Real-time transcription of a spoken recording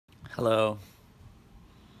Hello.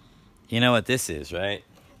 You know what this is, right?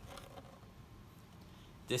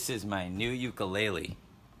 This is my new ukulele.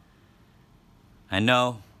 I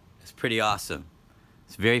know, it's pretty awesome.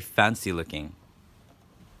 It's very fancy looking.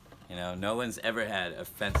 You know, no one's ever had a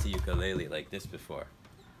fancy ukulele like this before.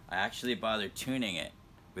 I actually bothered tuning it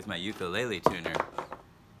with my ukulele tuner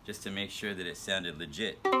just to make sure that it sounded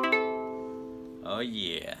legit. Oh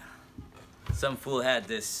yeah. Some fool had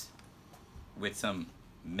this with some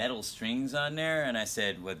metal strings on there, and I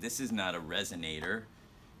said, well, this is not a resonator.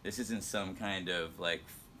 This isn't some kind of like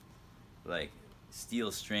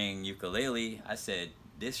steel string ukulele. I said,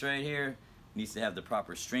 this right here needs to have the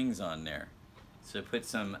proper strings on there. So I put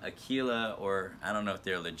some Aquila, or I don't know if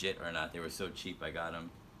they're legit or not. They were so cheap, I got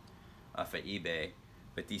them off of eBay.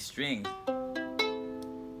 But these strings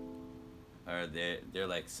are they're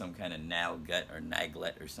like some kind of naglet or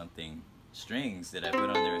naglet or something strings that I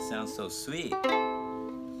put on there. It sounds so sweet.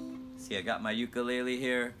 See, I got my ukulele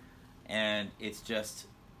here, and it's just,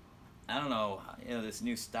 I don't know, you know, this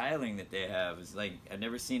new styling that they have is like, I've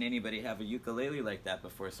never seen anybody have a ukulele like that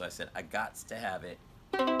before, so I said, I gots to have it.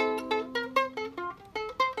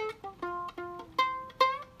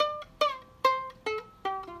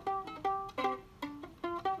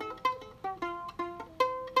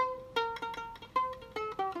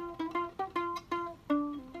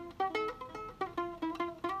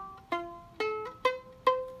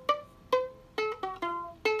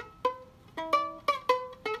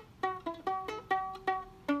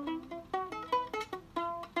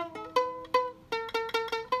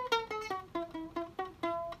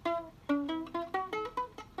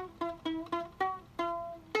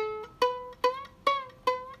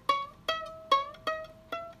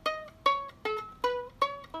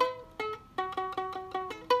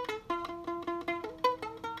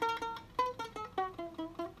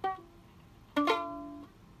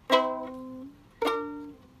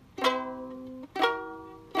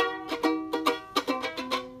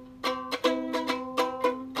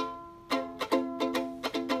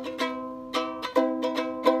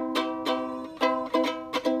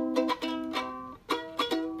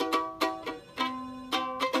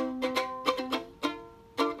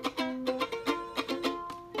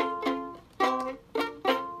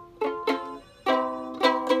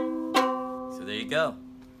 There you go.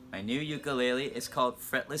 My new ukulele is called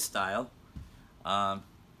Fretless Style.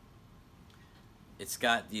 It's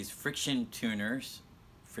got these friction tuners,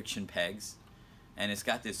 friction pegs, and it's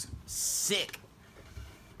got this sick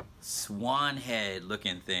swan head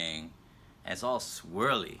looking thing, and it's all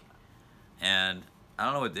swirly. And I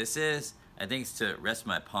don't know what this is. I think it's to rest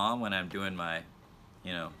my palm when I'm doing my,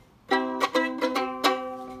 you know,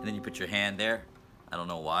 and then you put your hand there. I don't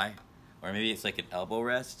know why. Or maybe it's like an elbow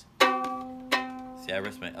rest. See, I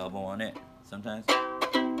rest my elbow on it sometimes.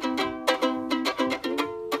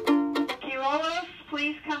 Kirolos,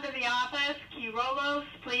 please come to the office. Kirolos,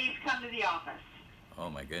 please come to the office.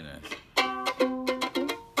 Oh my goodness.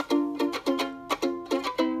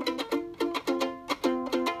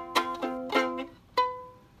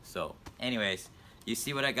 So, anyways, you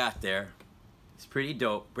see what I got there. It's pretty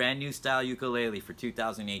dope. Brand new style ukulele for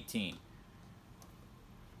 2018.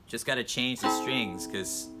 Just got to change the strings,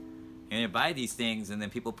 because and you buy these things and then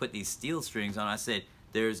people put these steel strings on. I said,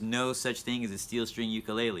 there's no such thing as a steel string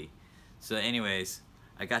ukulele. So anyways,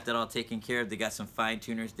 I got that all taken care of. They got some fine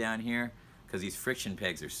tuners down here because these friction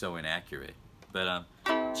pegs are so inaccurate. But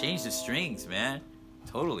change the strings, man.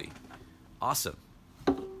 Totally. Awesome.